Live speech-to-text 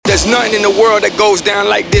There's nothing in the world that goes down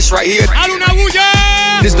like this right here.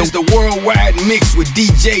 This is the worldwide mix with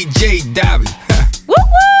DJ J Dobby. Woo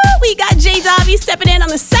woo! We got J Dobby stepping in on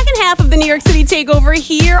the second half of the New York City Takeover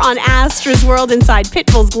here on Astra's World inside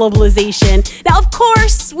Pitbull's Globalization. Now, of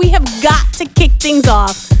course, we have got to kick things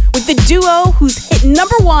off with the duo who's hit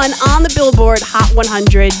number one on the Billboard Hot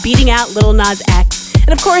 100, beating out Lil Nas X, and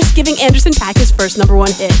of course, giving Anderson .Paak his first number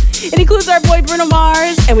one hit. It includes our boy Bruno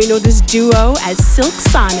Mars, and we know this duo as Silk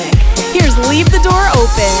Sonic. Here's Leave the Door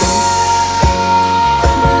Open.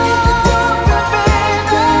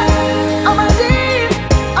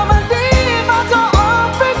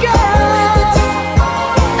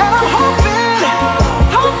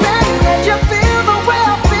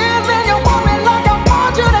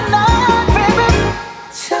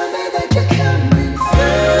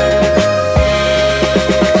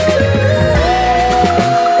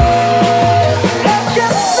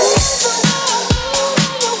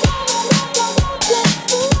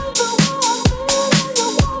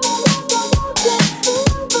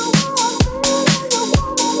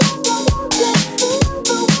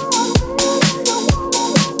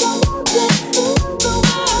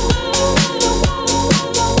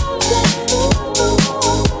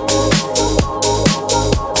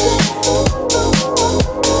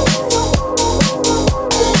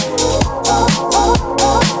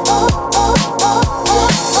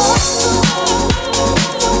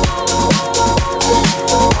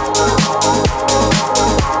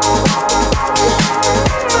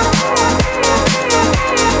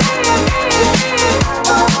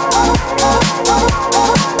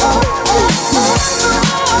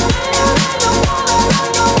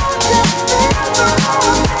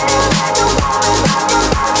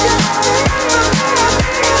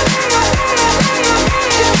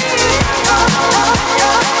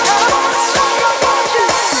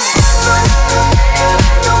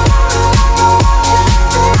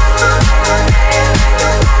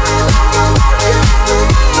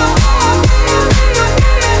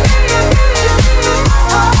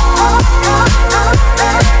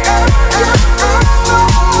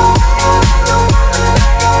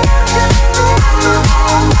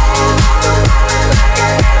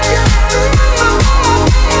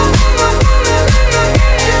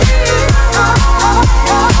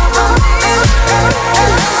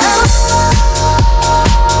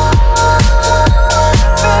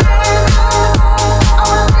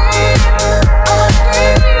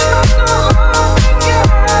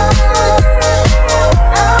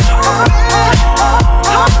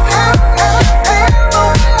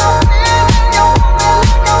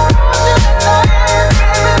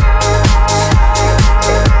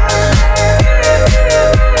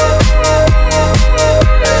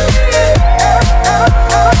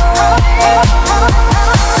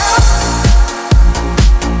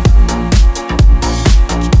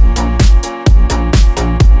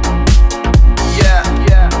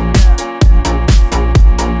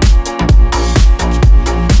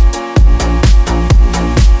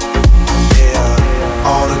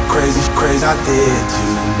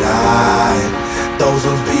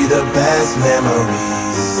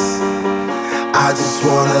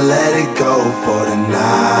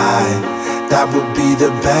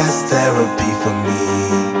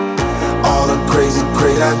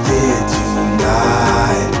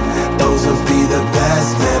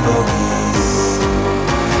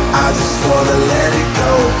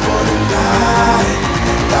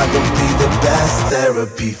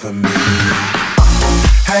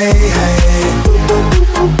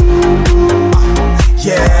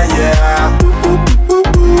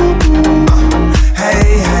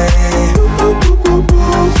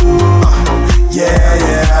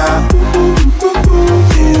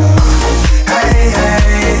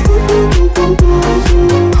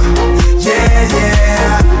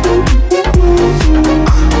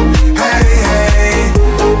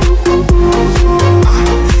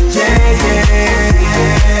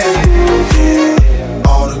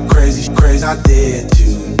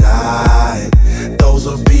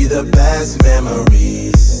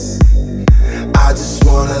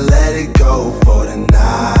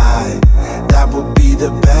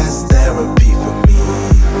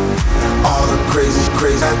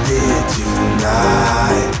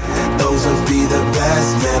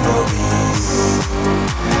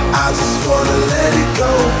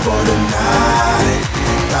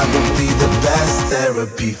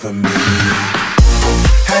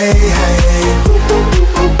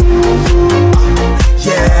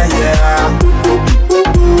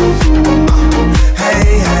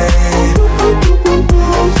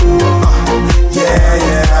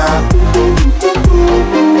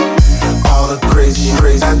 All the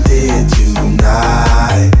crazy I did. did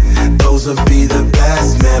tonight, those would be the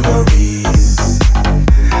best memories.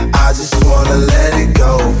 I just wanna let it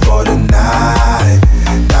go for the night.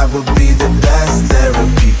 That would be the best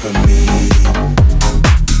therapy for me.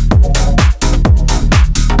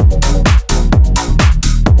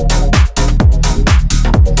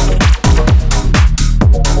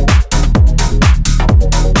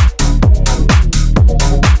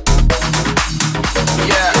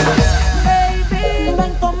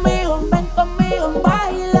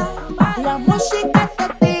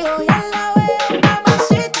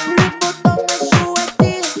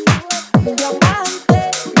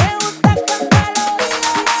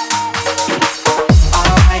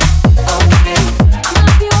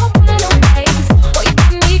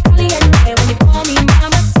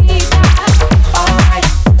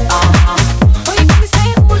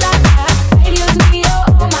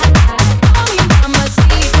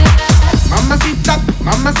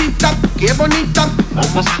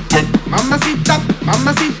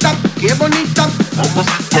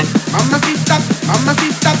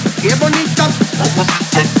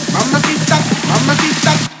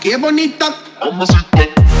 Qué bonita.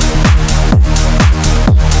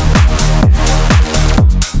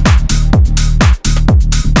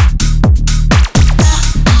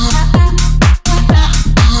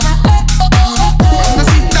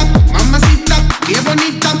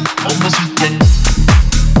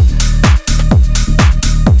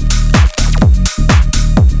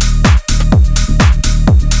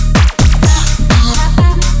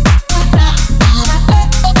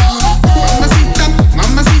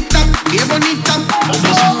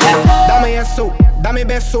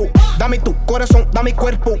 Dame tu corazón, dame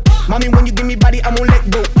cuerpo. Mommy, when you give me body, I'm gonna let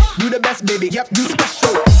go. You the best, baby, yep, you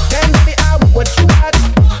special. Then baby, I want what you got.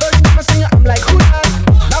 First time I sing it, I'm like, who that?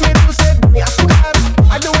 Dame dulce, dame azúcar.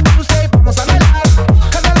 I do what you say, vamos a bailar.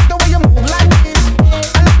 Cause I like the way you move like this.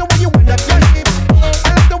 I like the way you wind up your hips. I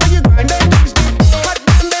like the way you grind and twist it. Hot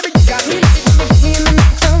damn, baby, you got me. Me in the mix,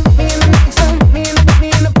 me in the mix,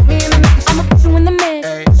 me in the mix. I'ma put you in the mix,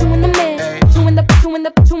 put you in the mix, put you in the, put you in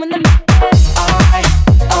the, put you in the mix.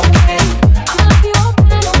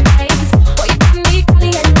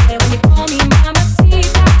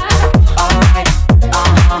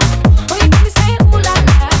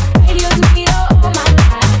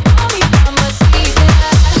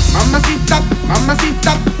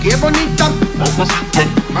 Qué bonita,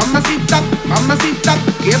 mamacita, mamacita,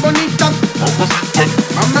 qué bonita,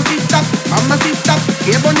 mamacita, mamacita,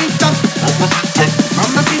 qué bonita,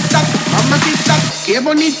 mamacita, mamacita, qué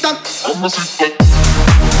bonita, mamacita.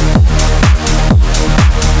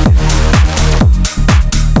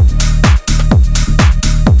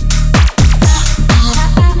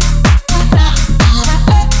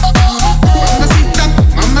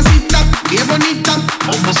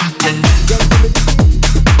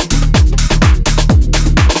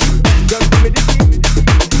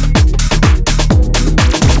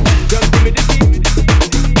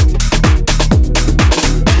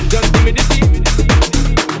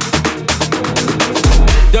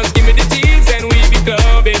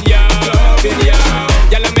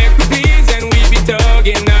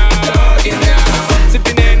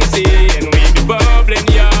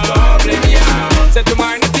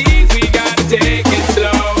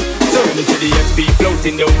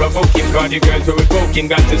 The girls who we poking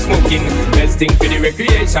got to smoking. Best thing for the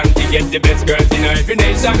recreation to get the best girls in every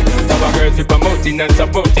nation. Our girls we promoting and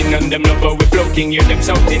supporting, and them love how we floating, hear them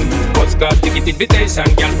shouting. First class ticket invitation,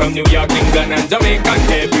 girl from New York, England and Jamaica.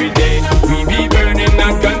 Every day we be burning,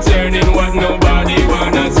 not concerning what nobody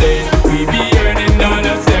wanna say. We be earning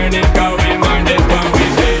dollars, earning cause we minded what we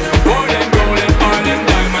pay. More than gold and all them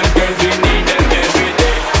diamonds, girls we need them every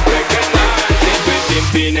day. Recognize it, we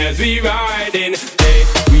pimping as we riding.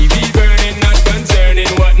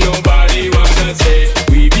 What nobody wanna say.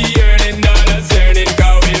 We be earning dollars, earning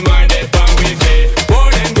cause we minded what we pay. More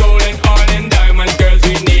than gold and all and diamonds, girls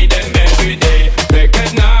we need them every day.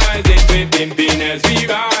 Recognize it, we pimping as we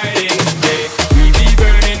riding. Hey, we be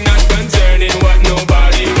burning, not concerning what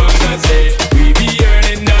nobody wanna say. We be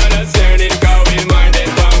earning dollars, earning cause we minded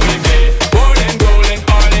what we pay. More than gold and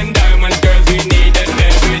all and diamonds, girls we need them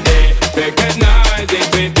every day. Recognize it,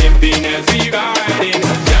 we pimping as we riding.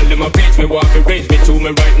 Tell them a pitch me, walk and raise me to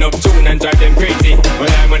me writing up tune and drive them crazy. Well,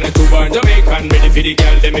 I'm on a two-born Jamaican, ready for the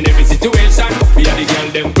girl them in every situation. We are the girl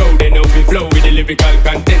them proud, they know we flow with the lyrical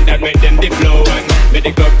content that make them dip flow. And let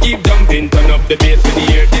the club keep jumping, turn up the bass for the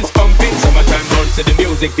ear, this pumping. Summertime bounce to the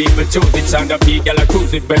music, people choose it. Sound of peak, girl I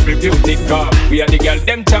cruise it, but refuse it. Cause we are the girl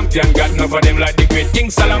them champion, got enough of them like the great King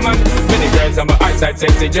Solomon. Many girls on my eyesight,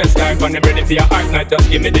 sexy, just like when they're ready for your art night. Just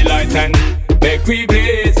give me the light and make we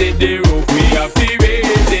blaze it.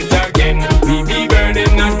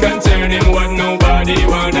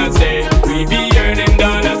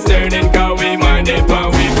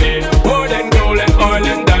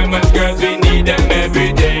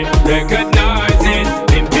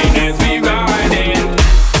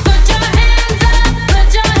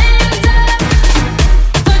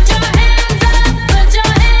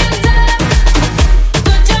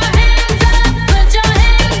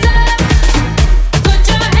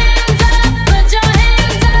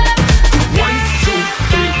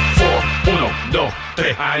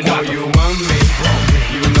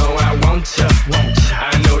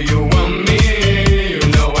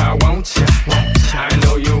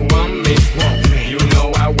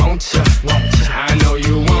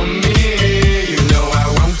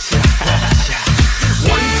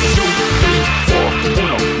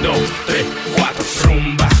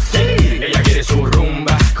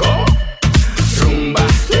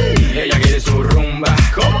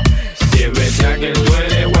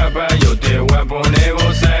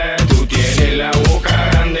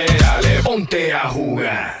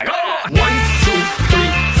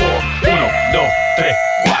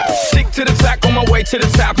 Stick to the track on my way to the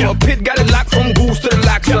top. Pit got it locked from goose to the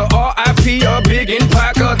locks. R.I.P. a big in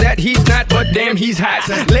Parker that he's not, but damn he's hot.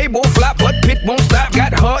 Label flop, but Pit won't stop.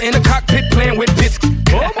 Got her in the cockpit playing with bits.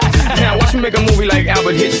 Now watch me make a movie like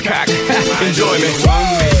Albert Hitchcock. Enjoy me.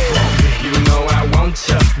 You know I want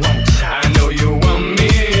ya. I know you want me.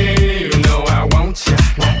 You know I want ya.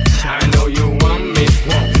 I know you want me.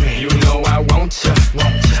 You know I want ya.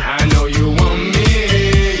 I know you want me.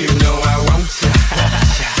 You know I want ya.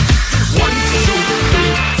 1, 2,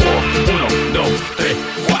 3, 4. 1, 2, 3,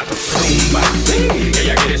 4. Rumba, sí.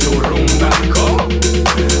 Ella quiere su rumba.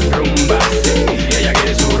 Rumba, sí. Ella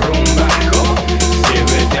quiere su rumba. Si es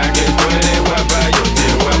verdad que tú eres guapa, yo te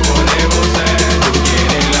voy a poner gozar. Tú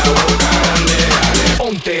quieres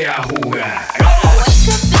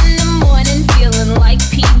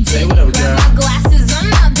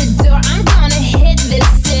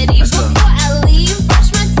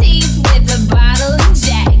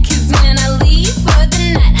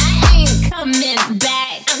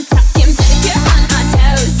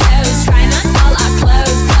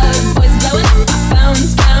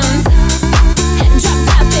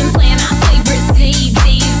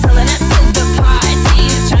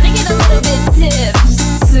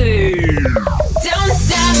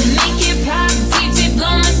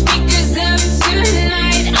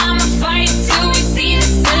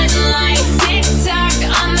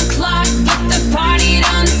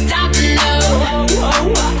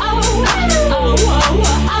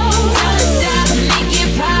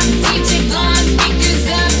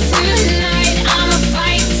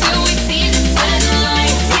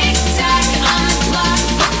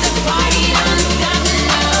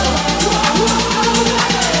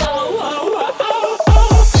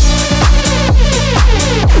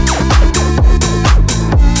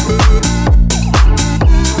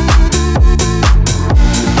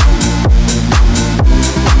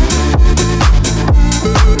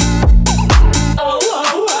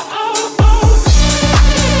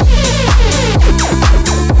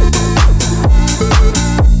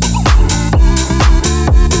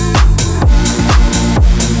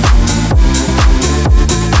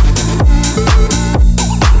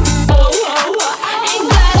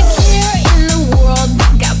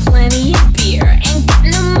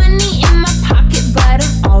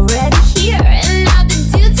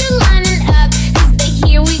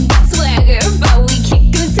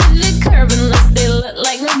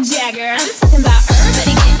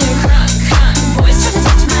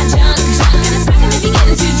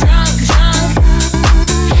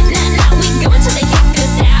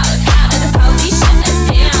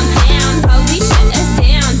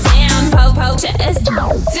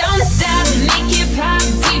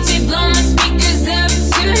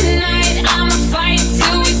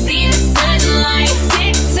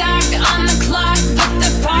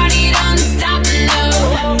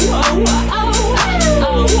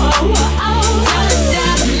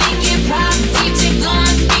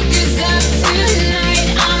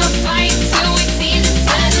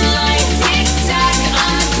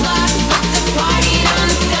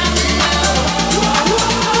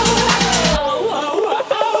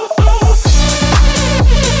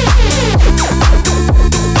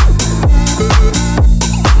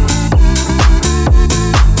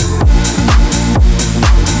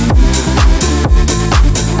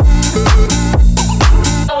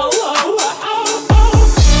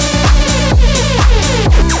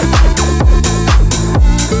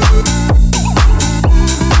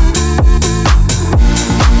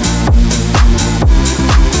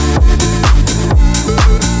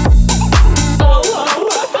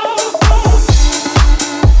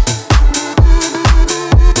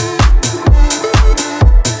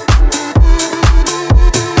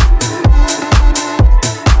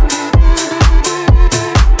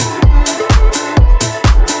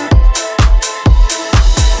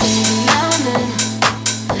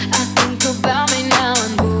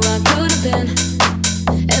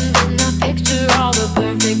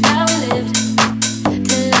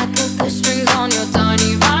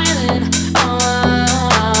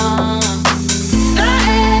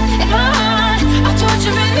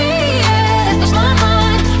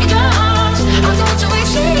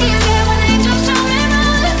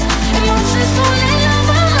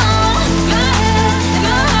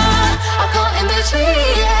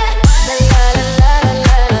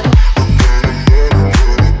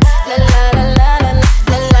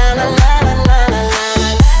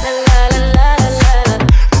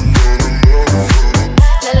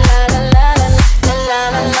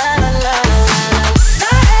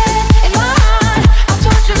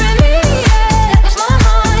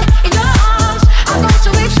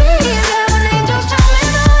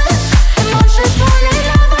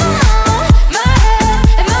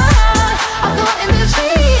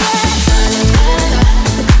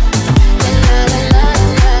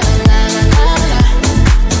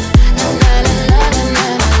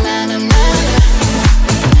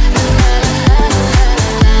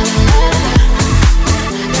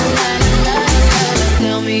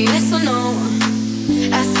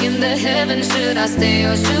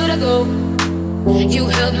You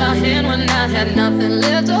held my hand when I had nothing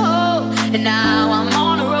left to hold, and now I'm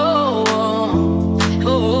on a roll.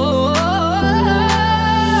 Oh,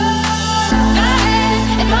 my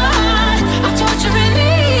head and my heart are torturing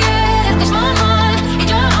me. Yeah, it's my mind in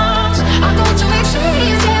your arms. I go to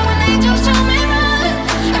extremes, yeah, when they just tell me run.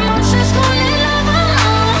 Emotions calling love on.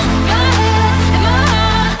 My head and my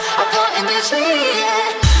heart are caught in between.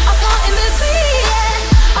 Yeah, I'm caught in between.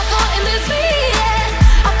 Yeah, I'm caught in between.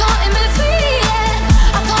 Yeah, I'm caught in between.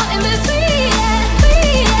 Yeah, I'm caught in between.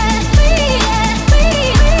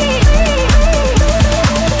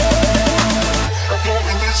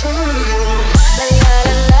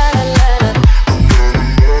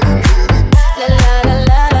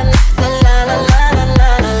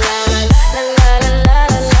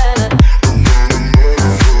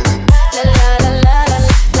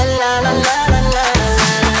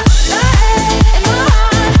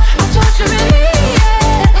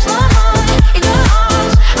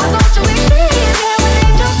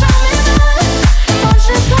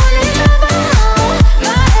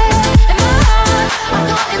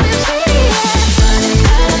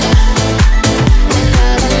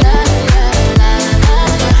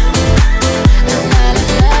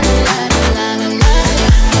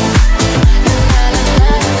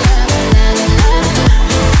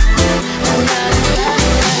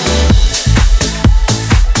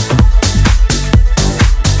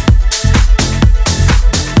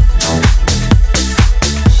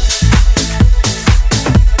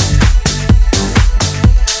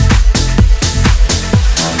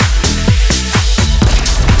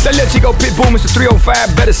 Pitbull, Mr.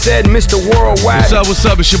 305, better said Mr. Worldwide. What's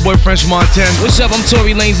up? It's your boy French Montana. What's up? I'm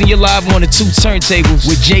Tory Lanez and you're live on the 2 Turntables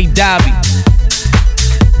with J Dobby.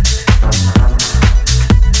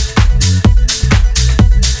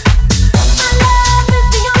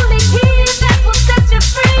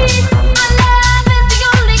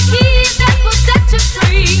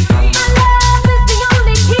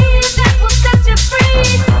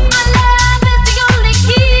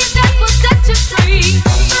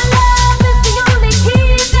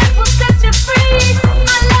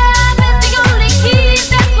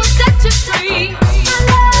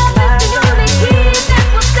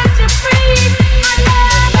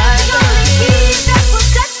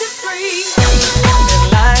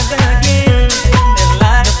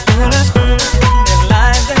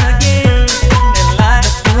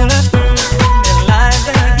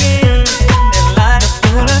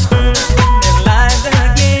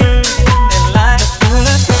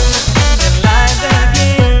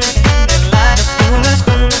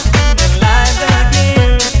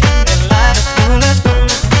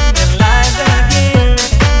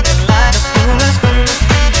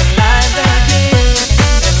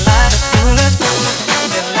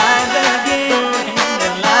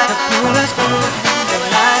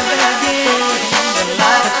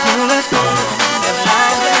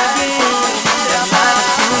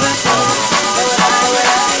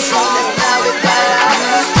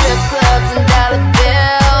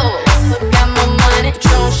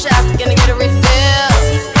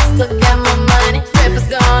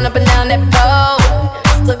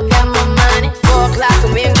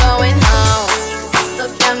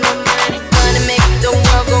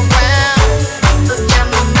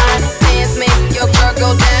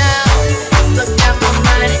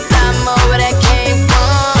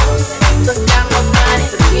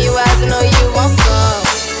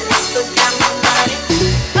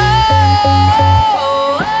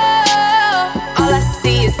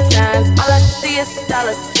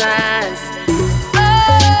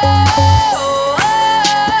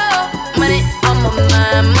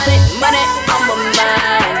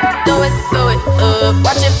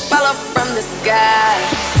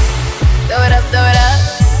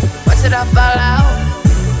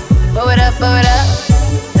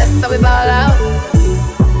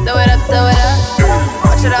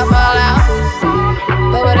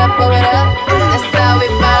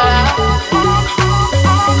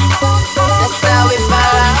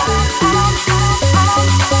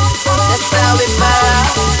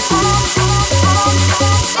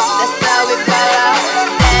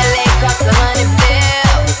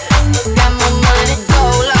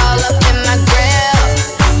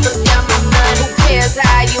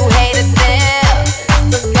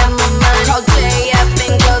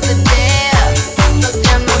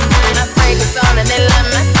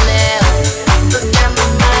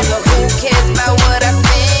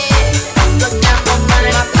 Look at my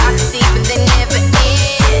money, my pockets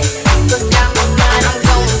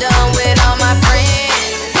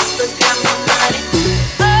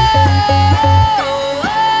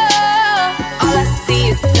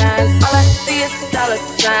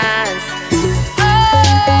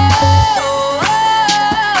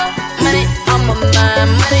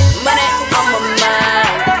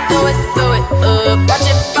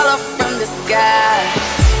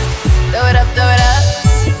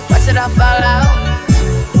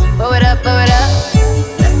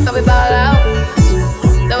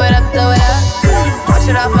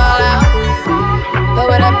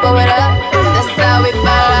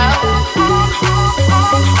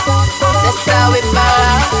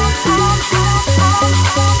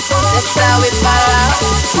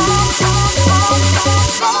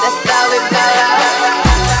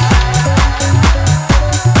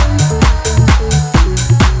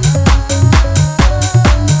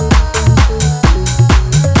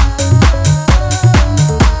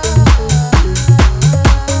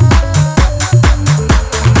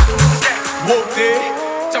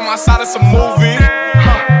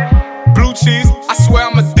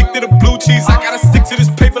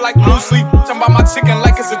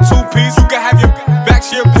have your back,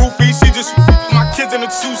 she a groupie. She just my kids in a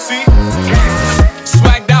two-seat.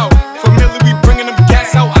 Swagged out, familiar, we bringing them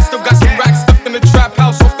gas out. I still got some racks stuffed in the trap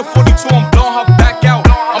house. Off the 42, I'm blowing her back out.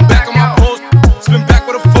 I'm back on my post, spin back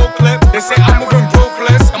with a full clip. They say I'm moving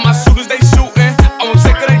ruthless, and my shooters they shooting. I won't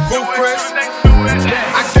take it, they roof, Chris.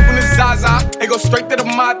 I keep in the Zaza, they go straight to the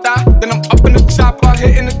Mata. Then I'm up in the chopper,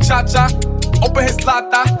 hitting the cha-cha. Open his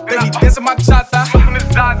lata, then he dancing my cha-cha. Up in the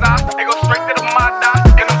Zaza, they go straight to the Mata.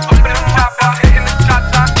 Then I'm up in the chopper, hitting the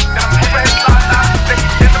cha-cha. Then I'm open his lata, then he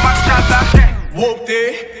dancing my cha-cha. Whooped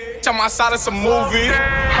it, tell my side it's a movie.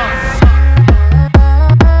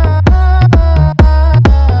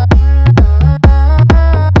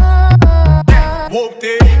 Whooped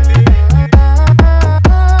it.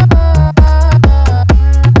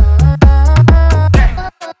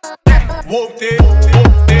 Whooped it,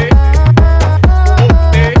 whooped it,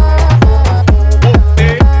 whooped it, whooped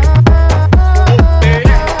it, whooped it,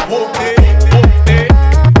 whooped it,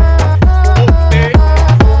 whooped it,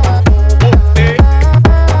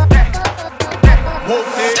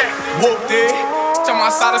 whooped it, whooped it. Tell my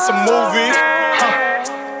side it's a movie.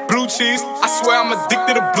 Blue cheese, I swear I'm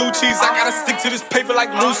addicted to blue cheese. I gotta stick to this paper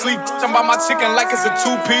like loose leaf. Talking about my chicken like it's a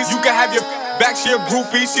two-piece. You can have your back, she a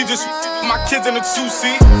groupie. She just my kids in a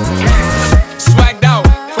two-seat. Swagged out,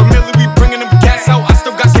 familiar, we bringing them gas out. I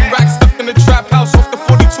still got some racks stuffed in the trap house. Off the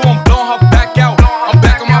 42, I'm blowing her back out. I'm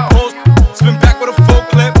back on my post, spin back with a full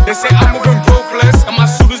clip. They say I'm moving ruthless, and my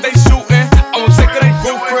shooters they shooting. I won't take it, they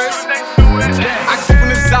roof, Chris. I keep in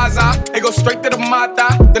the Zaza, they go straight to the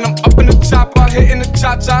Mata. Then I'm up in the chopper, hitting the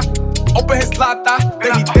cha-cha. Open his lata,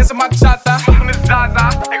 then he dancing my cha-cha. Up in the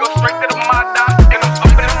Zaza, they go straight to the Mata. Then I'm up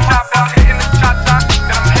in the chopper, hitting the cha-cha.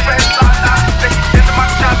 Then I'm open his lata, then he dancing my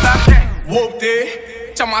cha-cha. Whooped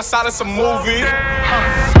it, tell my side it's a movie.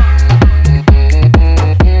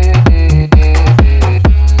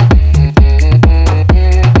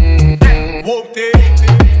 Whooped it.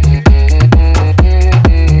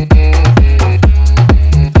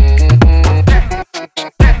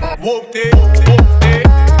 Whooped it, whooped it,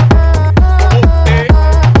 whooped it,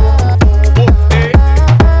 whooped it, whooped it,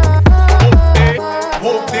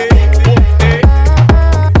 whooped it,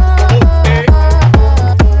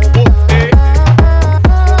 whooped it,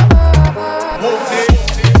 whooped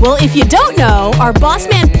it. Well, if you don't know, our boss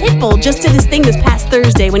man Pitbull just did his thing this past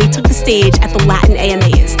Thursday when he took the stage at the Latin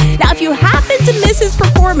AMAs. Now, if you happen to miss his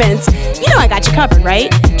performance, you know I got you covered,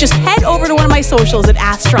 right? Just head over to one of my socials at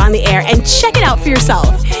Astra on the Air and check it out for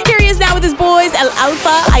yourself. Here he is now with his boys, El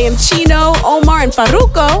Alfa, I Am Chino, Omar, and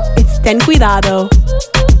Farruko. It's Ten Cuidado.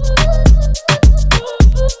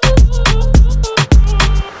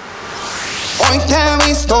 Hoy te he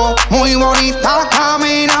visto muy bonita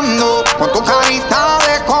caminando con tu carita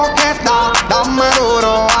de coqueta, dame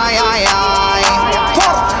duro, ay, ay, ay.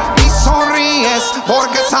 Y sonríes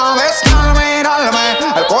porque sabes que al mirarme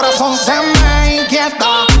el corazón se me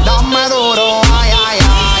inquieta, dame duro, ay, ay,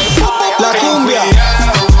 ay. La cumbia.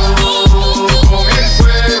 Con el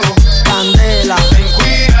fuego, Candela, ten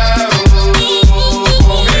cuidado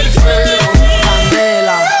con el fuego.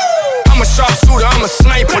 candela. I'm a sharpshooter, I'm a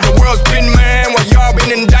sniper. The world's been man while y'all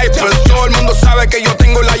been in diapers. Todo el mundo sabe que yo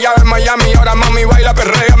tengo la llave en Miami. Ahora mami baila,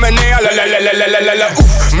 perrea, menea, la la la la la la la.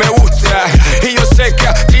 Me gusta y yo sé que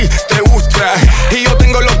a ti te gusta y yo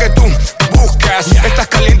tengo lo que tú buscas. Estás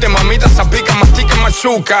caliente, mamita, zapica, mastica,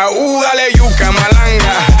 machuca. Dale yuca,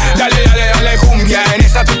 malanga. Dale, dale, dale cumbia en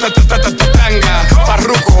esa tanga.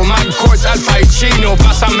 Farruko, Marcos, Alfa y Chino.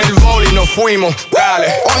 Pásame el bol y nos fuimos.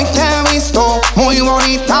 Dale. Hoy te he visto muy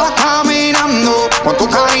bonita caminando con tu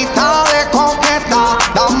carita de coqueta,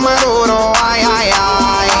 dame duro, ay, ay,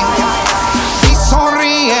 ay. Y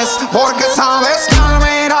sonríes porque sabes que al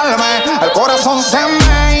mirarme el corazón se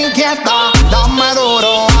me inquieta, dame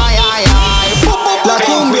duro, ay, ay, ay. La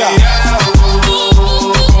cumbia.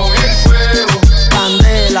 Con el fuego,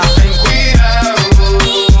 Candela, ten cuidado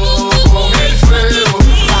con el fuego.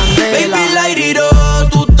 candela. Baby, la iriro,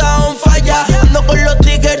 tú estás on falla. Ando con los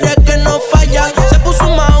tigres que no fallan. Se puso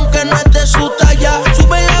más aunque no es de su talla.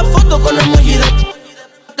 Sube la foto con emoji de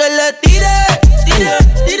que le tire, tire,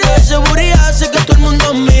 tire. Ese booty hace que todo el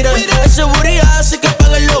mundo mire. Ese booty hace que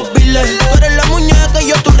paguen los biles. Tú eres la muñeca y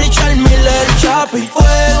yo tu Richard Miller. Chapi,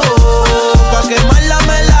 fuego, pa' quemar la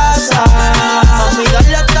melaza. Mami,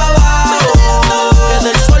 dale hasta abajo, que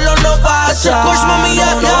del suelo no pasa. Push, mami,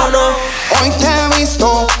 ya, ya, no. Hoy te he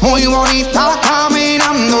visto muy bonita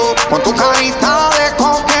caminando con tu carita de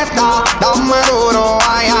coqueta, dame duro,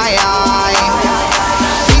 ay, ay, ay.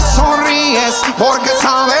 Y sonríes porque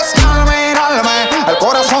sabes que al mirarme el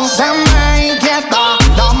corazón se me inquieta,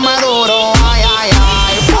 dame duro, ay, ay,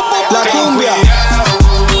 ay. La cumbia.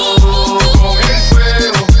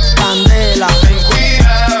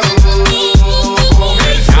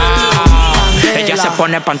 Se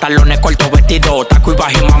pone pantalones cortos, vestido, taco y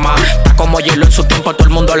bajo y mamá. Está como hielo en su tiempo, todo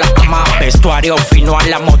el mundo la ama. Vestuario fino a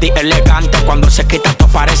la modi elegante. Cuando se quita esto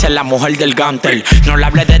parece la mujer del Gantel. No le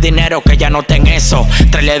hable de dinero que ya no ten eso.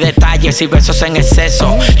 Tráele detalles y besos en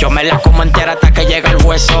exceso. Yo me la como entera hasta que llega el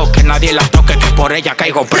hueso. Que nadie la toque, que por ella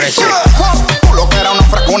caigo preso. Tú lo que era una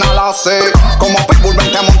frescuna la sé. Como Pitbull,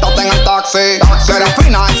 vente montado en el taxi.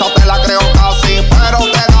 Serafina, esa te la creo casi. Pero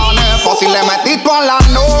te gané fácil, le metí toda la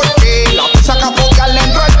noche. La pizza capotear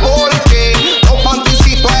dentro del porche. Los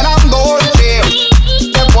panticitos eran dolce.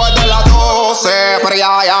 Después de las 12, pero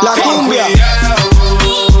ya. La cumbia.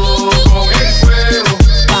 Con el fuego.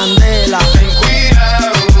 Candela. Ten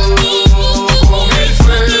cuidado con el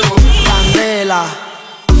fuego. Candela.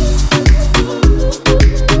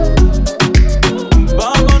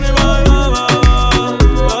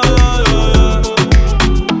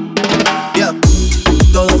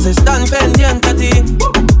 Todos están pendientes a ti,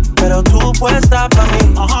 pero tú puesta pa'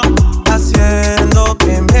 mí, haciendo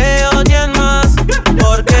que me odien más,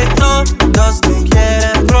 porque todos te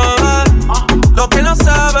quieren probar. Lo que no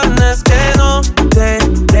saben es que no te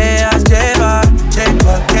dejas llevar de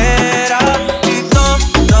cualquiera, y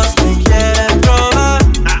todos te quieren probar.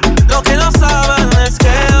 Lo que no saben es que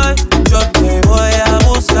hoy yo te voy a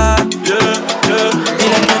buscar.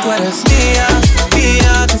 Dile que tú eres mía,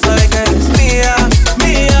 mía, tú sabes que eres mía,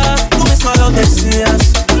 mía, tú misma lo decías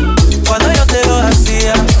cuando yo te lo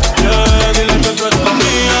hacía. Dile que tú eres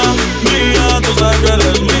mía, mía, tú sabes que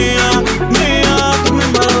eres mía, mía, tú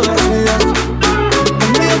misma lo decías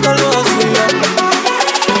cuando yo te lo hacía.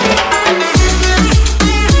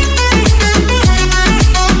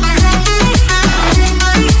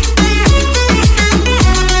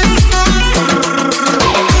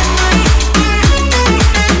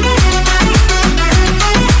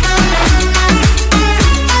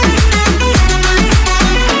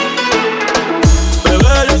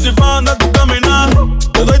 Bebé, yo soy fan de tu caminar.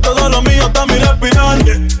 Te doy todo lo mío hasta mi respirar.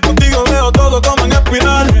 Contigo veo todo como en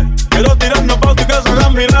espiral. Quiero tirarnos fotos y que se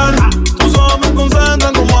hagan mirar. Tus ojos me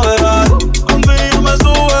concentran como adelar. Contigo me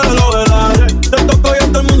sube lo velar. Te toco y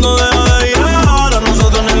hasta el mundo deja de ir. Ahora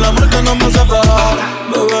nosotros ni la muerte nos va a separar.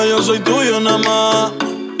 Bebé, yo soy tuyo nada más.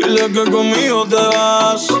 Dile que conmigo te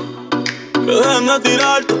vas. Que dejen de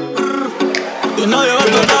tirarte. Que nadie va a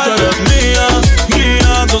tocarte. Tú eres mía,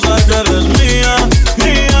 mía, tú sabes que eres mía,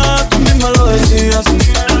 mía, tú misma lo decías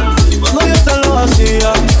cuando yo te lo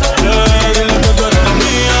hacía. Dile que tú eres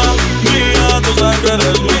mía, mía, tú sabes que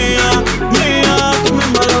eres mía, mía, tú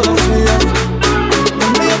misma lo decías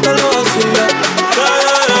cuando yo te lo hacía.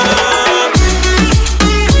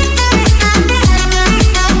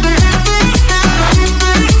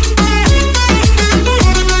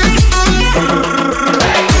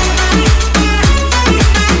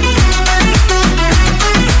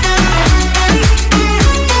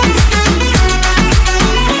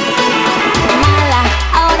 Mala,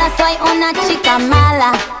 ahora soy una chica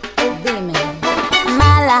mala. Dime.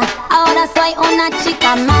 Mala, ahora soy una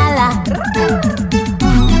chica mala.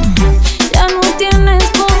 Ya no tiene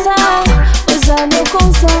excusa, pues salió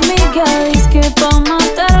con su amiga. Dice que pa'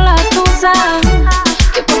 matar la tusa,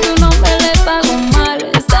 que porque un hombre le pagó mal,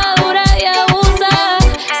 está dura y abusa.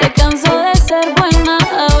 Se cansó de ser buena,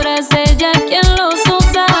 ahora es ella quien los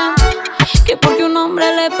usa. Que porque un hombre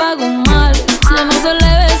le pagó mal, ya no se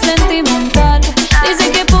le ve sentimental.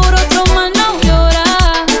 Dice que por otro más no llora,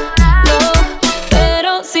 no,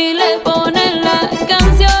 pero si le ponen la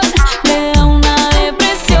canción, le da una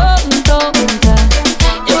depresión tonta.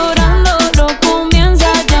 Llorando lo comienza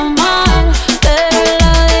a llamar, pero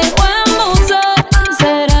la dejó en buzón.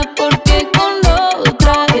 Será porque con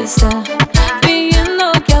otra está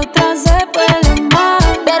pidiendo que a otra se puede amar.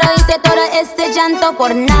 Pero hice todo este llanto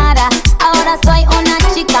por nada. Ahora soy una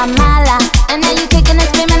chica mala. And now you kicking and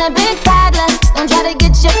screaming a big toddler. Don't try to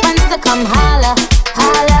get your friends to come holla,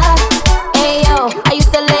 holla. Ayo, I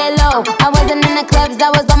used to lay low. I wasn't in the clubs, I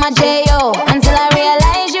was on my J.O. Until I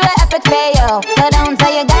realized you were epic fail. So don't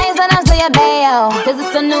tell your guys that I'm still your bayo. Cause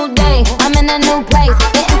it's a new day, I'm in a new place.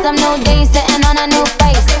 Getting some new days, sitting on a new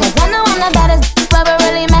face. Cause I know I'm the baddest ever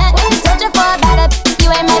really met. You searching for a better,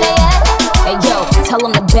 you ain't met it yet. Hey yo, tell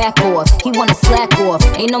him to back off. He wanna slack off.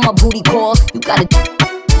 Ain't no more booty calls. You gotta.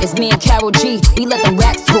 It's me and Karol G. We let them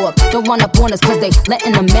racks talk. Don't run up on us cause they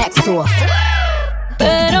letting the max off.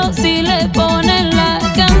 Pero si le ponen la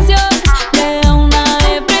canción, le da una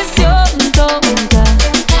depresión tonta.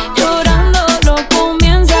 Llorando lo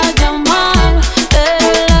comienza a llamar,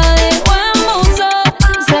 pero la dejó en buzón.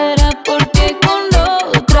 Será porque con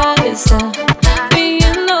otra está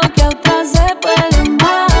pidiendo que a otra se puede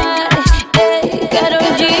amar. Hey,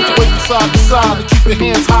 Karol G. Side to side and keep your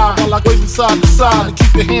hands high. while I wave them side to side and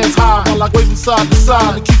keep your hands high. While I wave them side to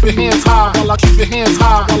side and keep your hands high. While I keep your hands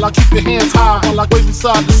high. While I keep your hands high. While I wave them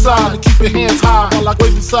side to side and keep your hands high. While I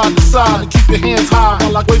wave them side to side and keep your hands high.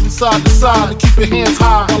 While I wave them side to side and keep your hands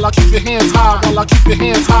high. While I keep your hands high. While I keep your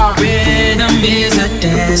hands high. Rhythm is a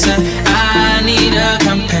dancer. I need a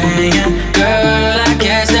companion. Girl, I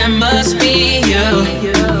guess that must be you.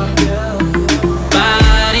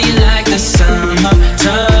 Body like the summer,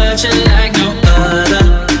 touch it like no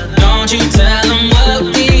other. Don't you tell them what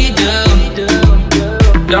we do.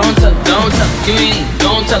 Don't tell them, you ain't need.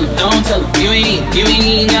 Don't tell them, you ain't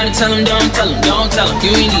need, gotta tell them, don't tell them,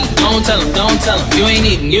 you ain't need. Don't tell them, you ain't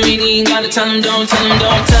need, gotta tell them, don't tell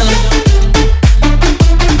them.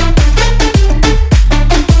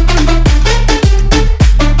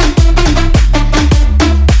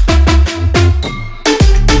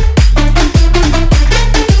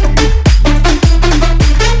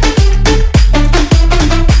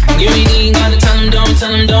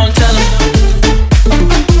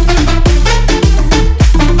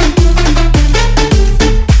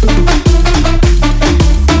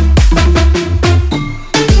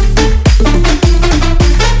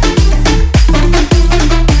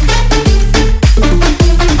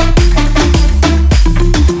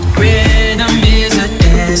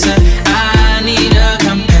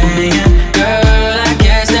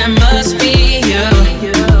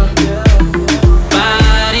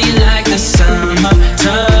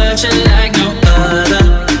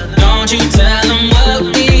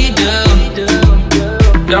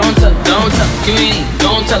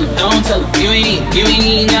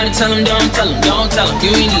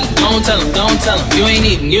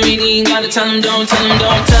 You ain't need, gotta tell them, don't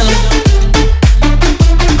tell them.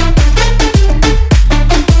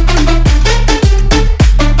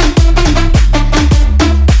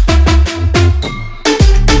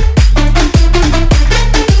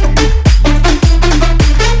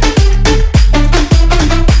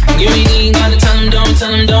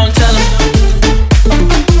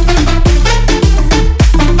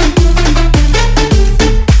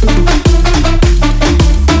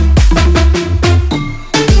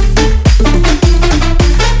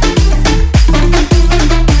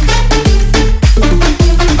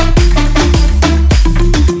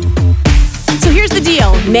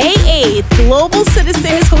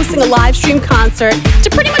 A live stream concert to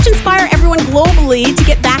pretty much inspire everyone globally to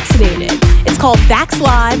get vaccinated. It's called Vax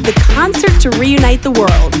Live, the concert to reunite the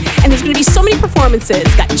world. And there's going to be so many performances.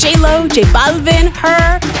 Got J-Lo, J Balvin,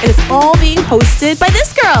 her, and it's all being hosted by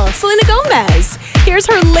this girl, Selena Gomez. Here's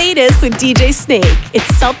her latest with DJ Snake. It's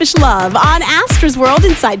Selfish Love on Astra's World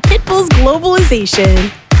inside Pitbull's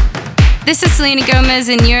Globalization. This is Selena Gomez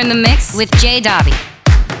and you're in the mix with J Dobby.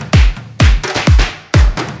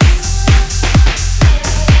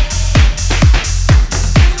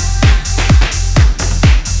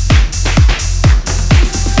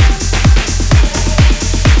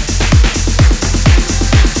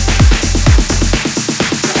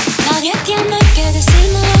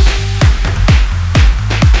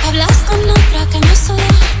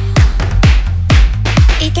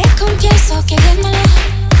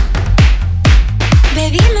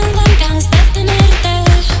 Baby, me dan ganas de tenerte.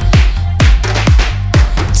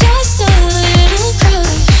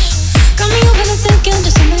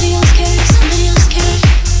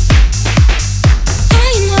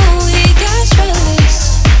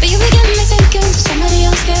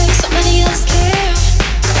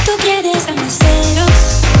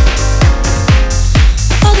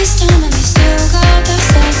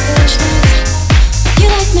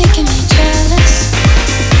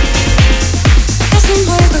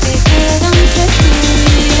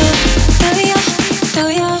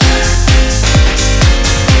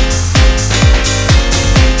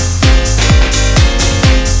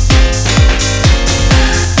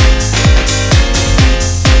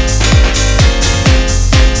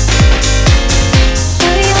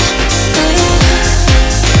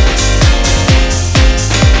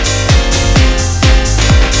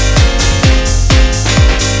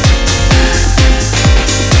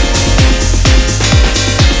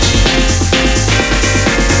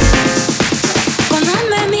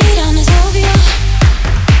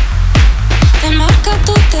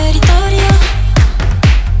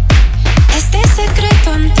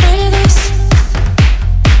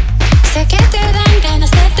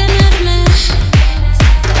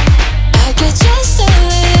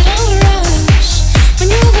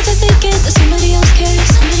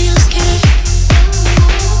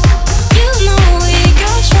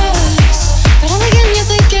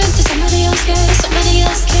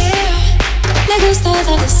 gusta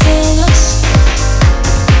darle celos.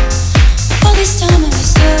 All this time and we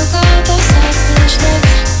still got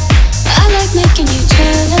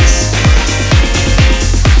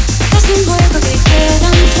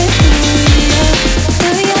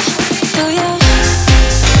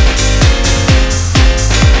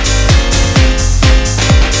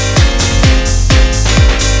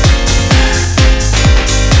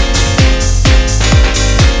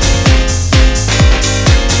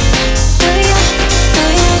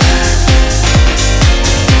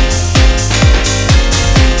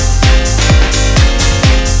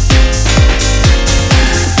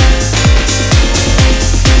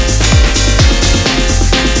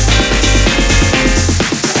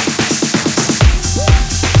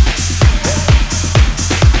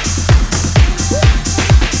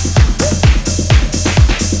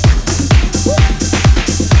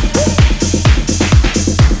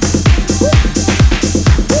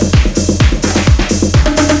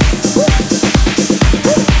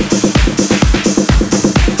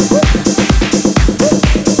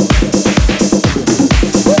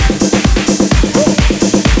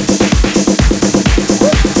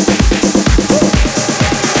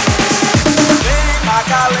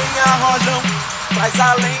traz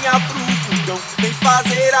a lenha pro fogão, vem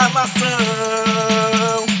fazer armação.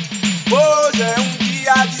 Hoje é um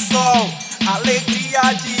dia de sol,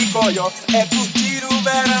 alegria de goió, é curtir o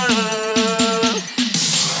verão.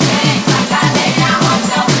 Vem tacar lenha,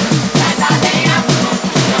 rojão, traz a lenha pro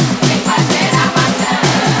fogão, vem fazer armação.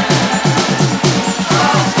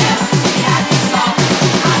 Hoje é um dia de sol,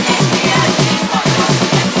 alegria de goió,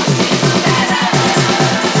 é curtir o verão.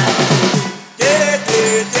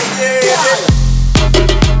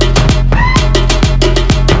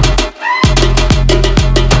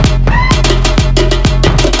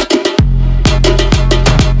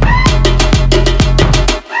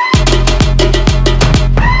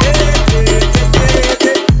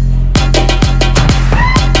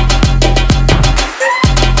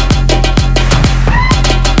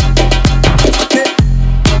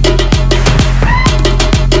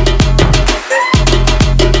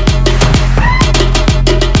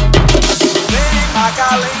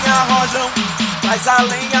 Traz a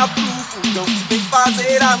lenha pro fogão, vem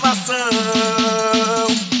fazer armação.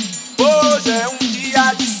 Hoje é um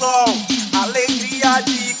dia de sol, alegria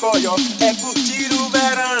de goió, é curtir o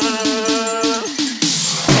verão.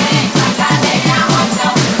 Vem tacar lenha,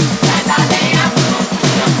 rojão, traz a lenha pro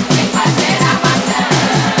fogão, vem fazer armação.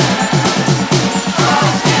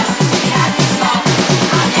 Hoje é um dia de sol,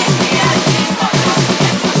 alegria de goió, é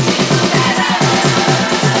curtir o verão.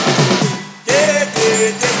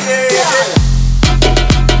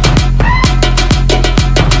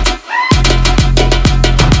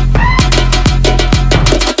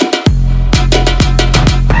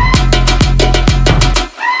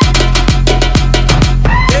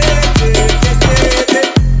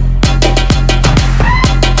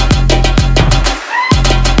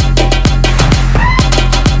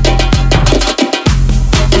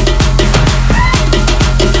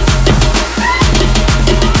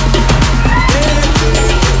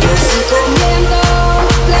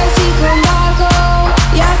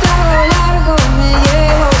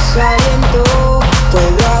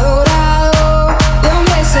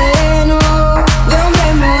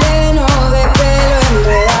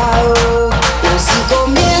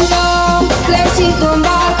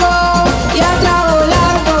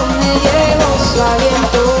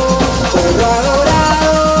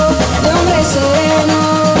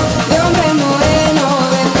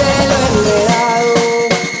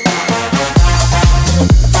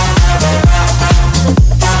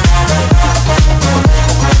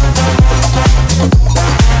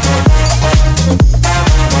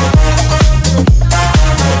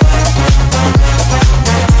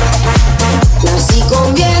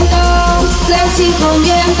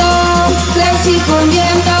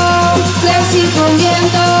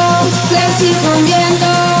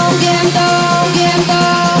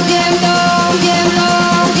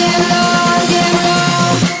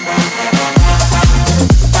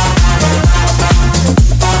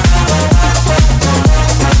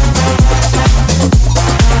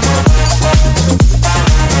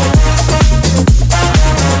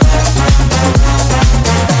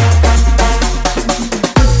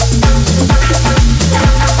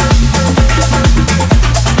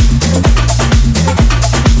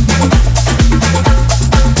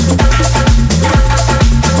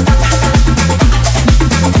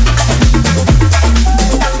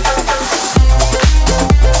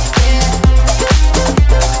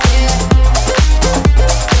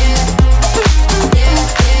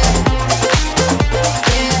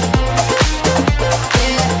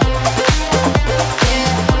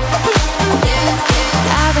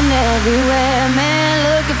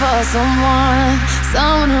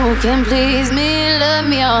 Someone who can please me, love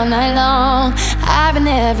me all night long. I've been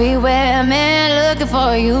everywhere, man, looking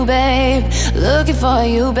for you, babe. Looking for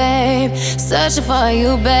you, babe. Searching for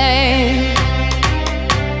you, babe.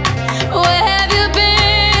 Where have you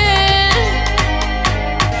been?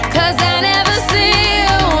 'Cause I never see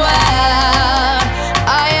you out.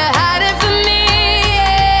 Are you hiding from me?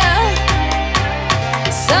 Yeah.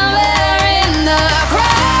 Somewhere in the crowd.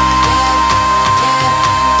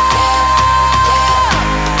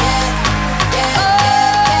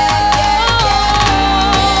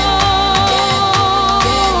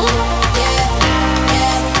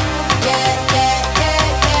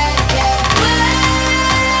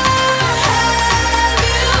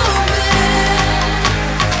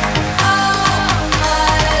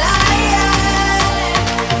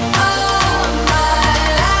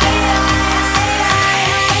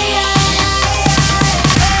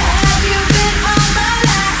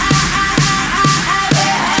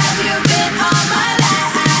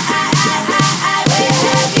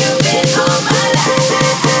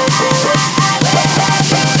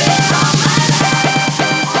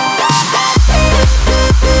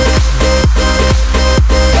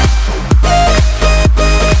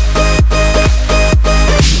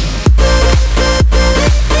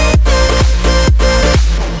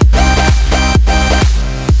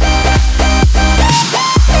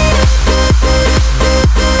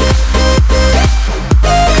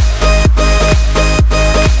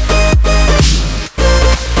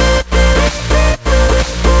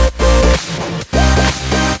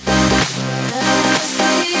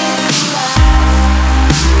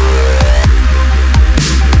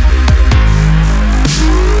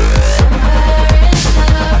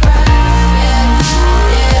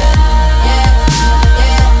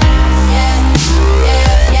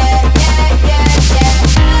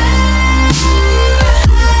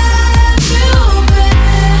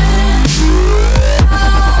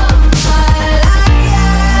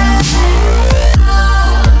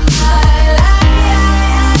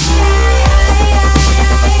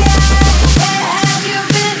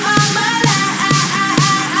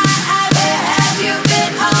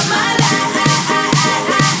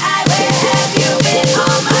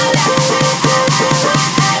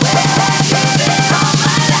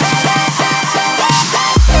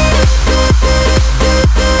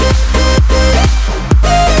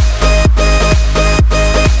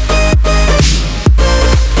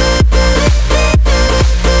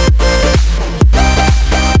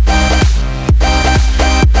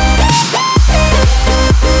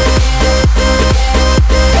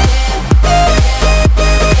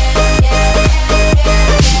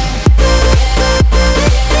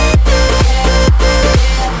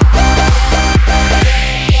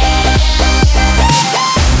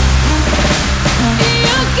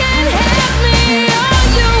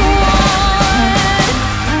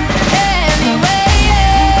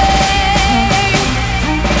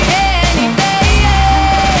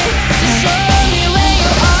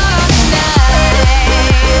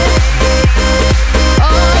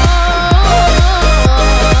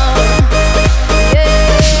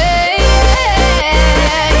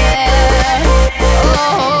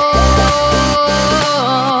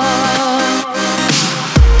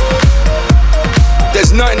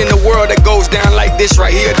 down like this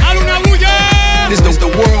right here. This is the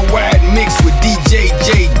worldwide mix with DJ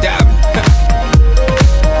J Davy.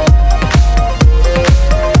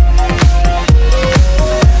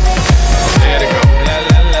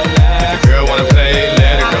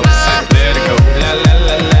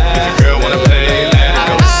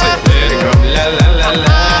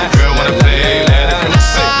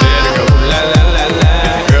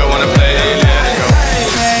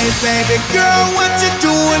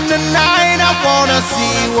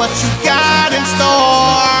 See what you got in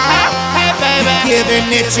store. Hey baby,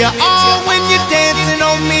 giving it your all when you're dancing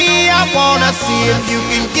on me. I wanna see if you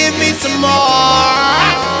can give me some more.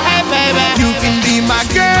 Hey baby, you can be my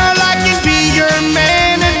girl, I can be your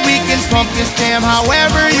man, and we can pump this jam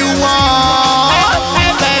however you want.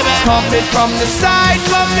 Hey baby, pump it from the side,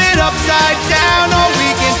 pump it upside down, or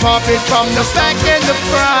we can pump it from the back and the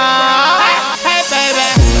front. Hey baby,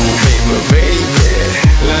 baby, baby,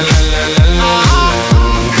 la la la la la.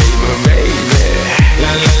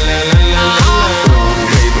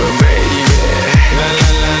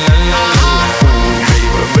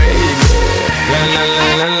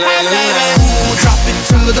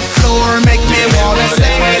 To the floor, make me wanna say,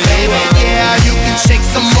 hey baby, yeah, you can shake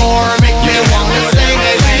some more, make me wanna say,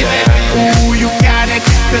 hey baby, ooh, you got it,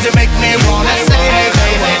 cause you make me wanna say, hey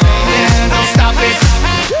baby, yeah, don't stop it.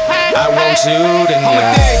 I want you to know I'm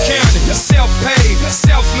a dead county, self-paid,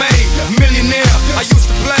 self-made, millionaire. I used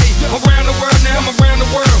to play around the world, now I'm around the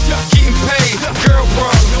world, getting paid. Girl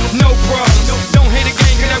problems, no problems, don't hate a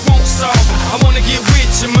game cause that won't solve it. I wanna get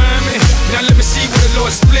with you, mommy, now let me see where the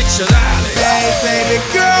Lord split your life. Hey baby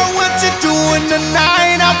girl, what you doing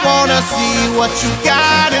tonight? I wanna see what you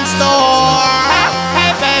got in store.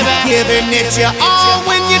 Hey baby, giving it your all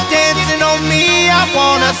when you're dancing on me. I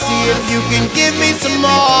wanna see if you can give me some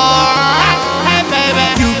more. Hey baby,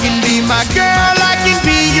 you can be my girl, I can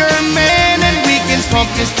be your man, and we can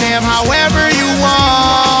pump this jam however you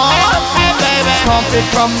want. Hey baby, pump it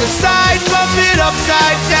from the side, pump it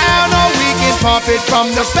upside down, or we can pump it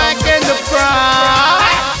from the back and the front.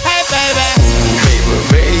 Hey baby, baby,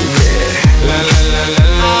 baby, la la la la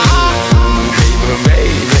la. Baby,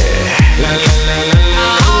 baby, la la la la la.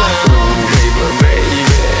 Baby,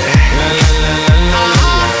 baby, la la la la la.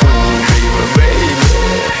 Baby, baby,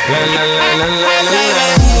 la la la la la.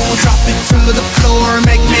 Drop it to the floor,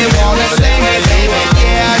 make me wanna say, hey baby,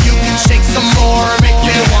 yeah, you can shake some more, make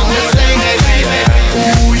me wanna say, hey baby,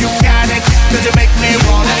 ooh, you got it, cause you make me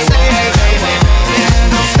wanna say, hey baby, yeah,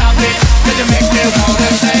 don't stop it, cause you make me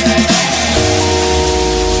wanna say, hey baby.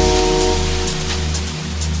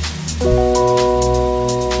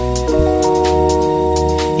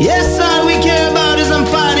 Yes, all we care about is some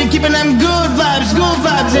party, keeping them good vibes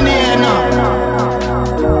in the air now.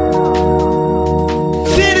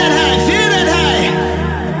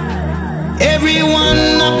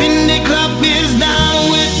 Everyone up in the club is down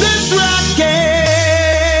with this rocket.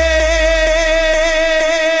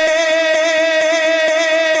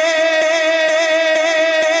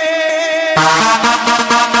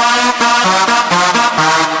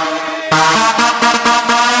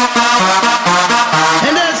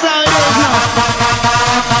 And that's how it is now.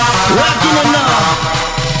 Rocking it now.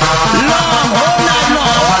 Long, all night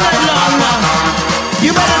long now.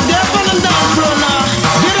 You better dip on the dance floor now.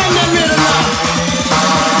 Get on that rhythm now.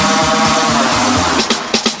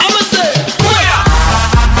 I'ma say,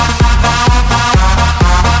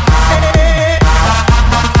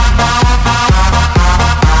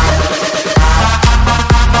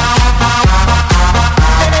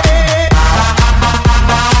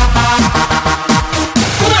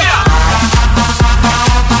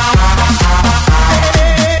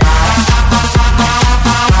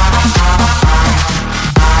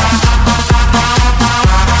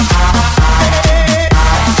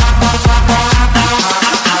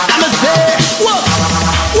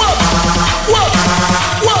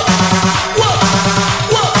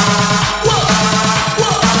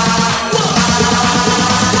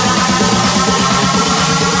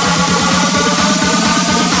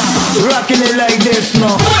 rocking it like this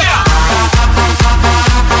now.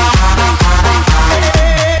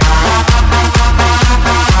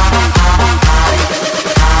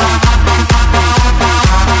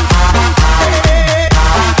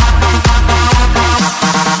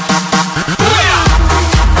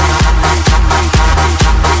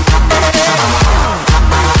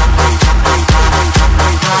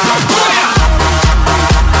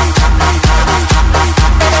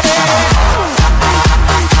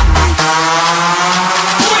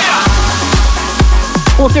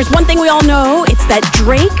 Well, if there's one thing we all know, it's that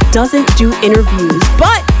Drake doesn't do interviews.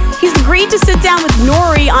 But he's agreed to sit down with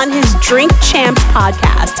Nori on his Drink Champs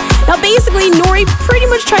podcast. Now, basically, Nori pretty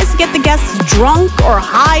much tries to get the guests drunk or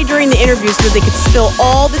high during the interview so that they could spill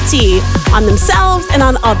all the tea on themselves and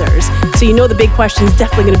on others. So you know the big question is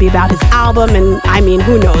definitely going to be about his album, and I mean,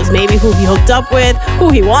 who knows, maybe who he hooked up with, who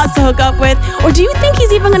he wants to hook up with, or do you think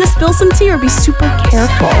he's even going to spill some tea or be super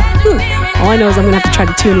careful? All I know is I'm going to have to try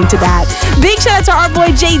to tune into that. Big shout out to our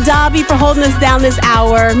boy Jay Dobby for holding us down this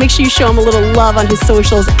hour. Make sure you show him a little love on his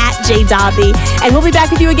socials at Jay Dobby. And we'll be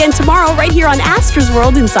back with you again tomorrow right here on Astra's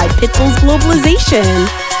World inside Pitbull's Globalization.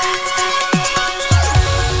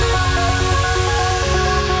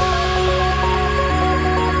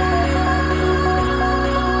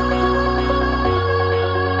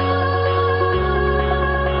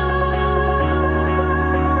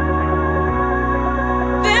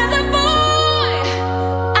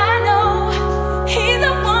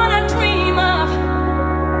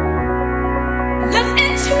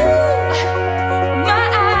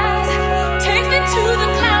 To the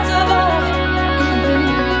clouds above.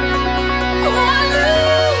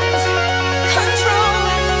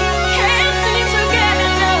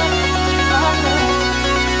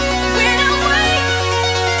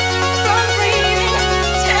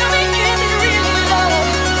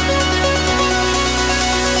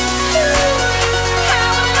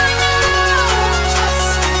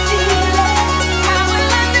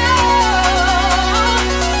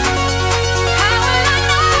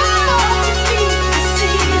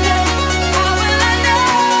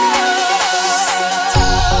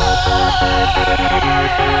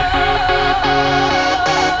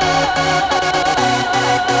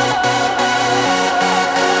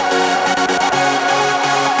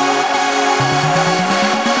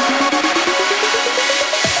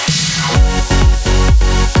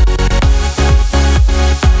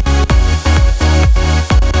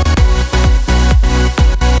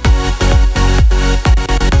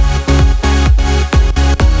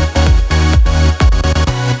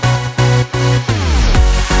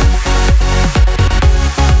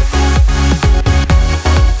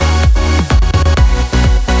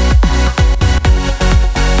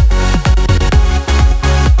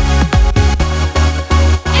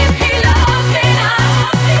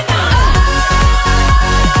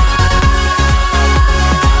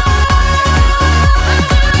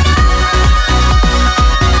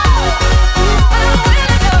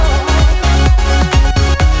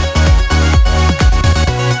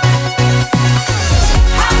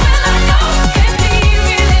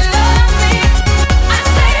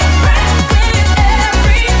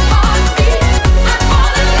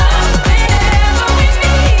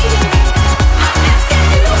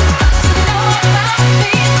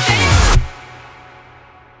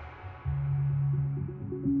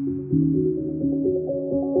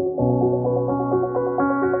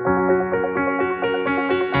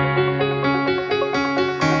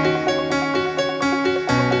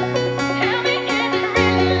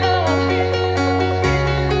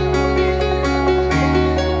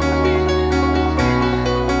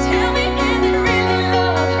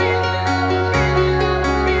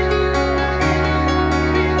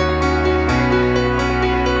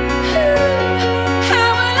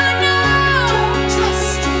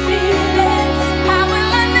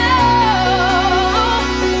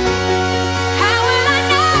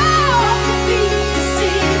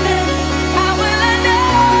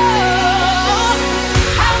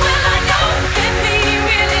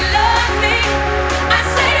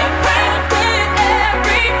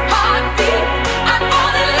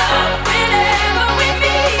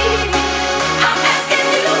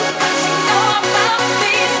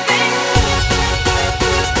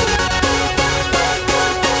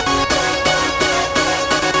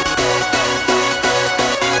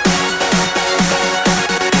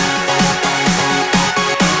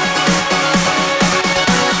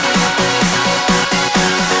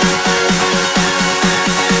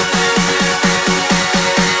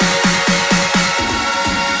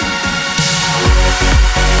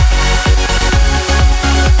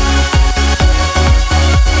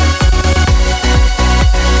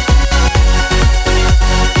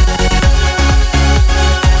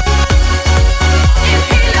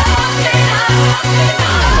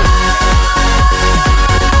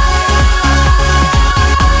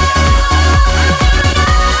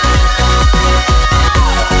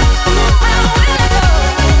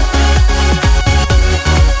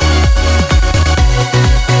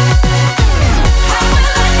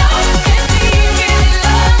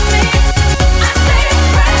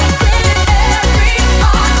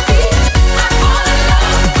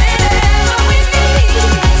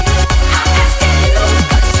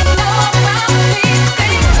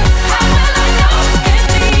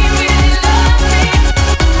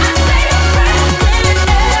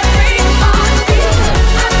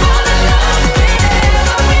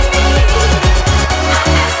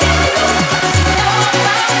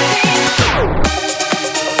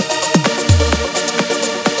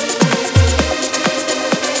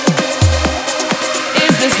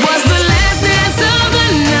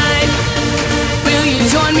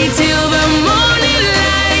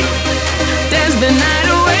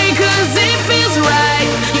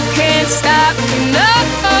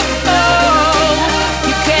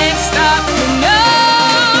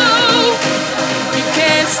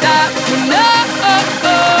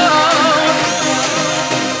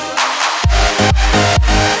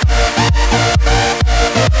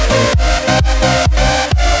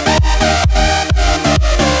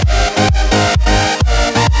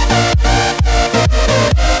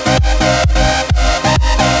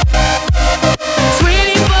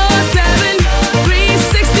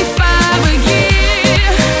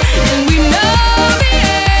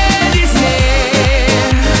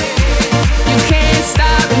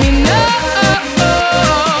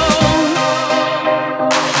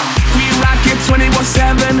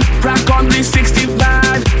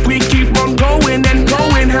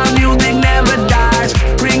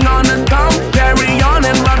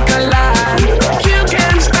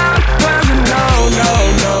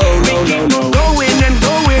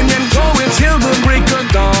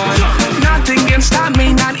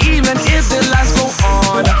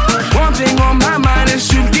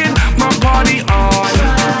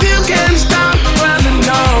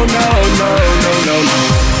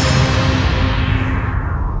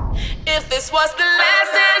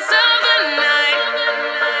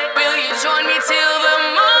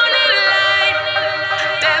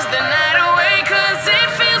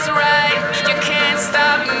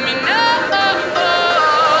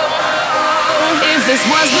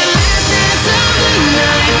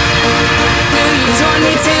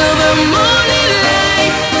 till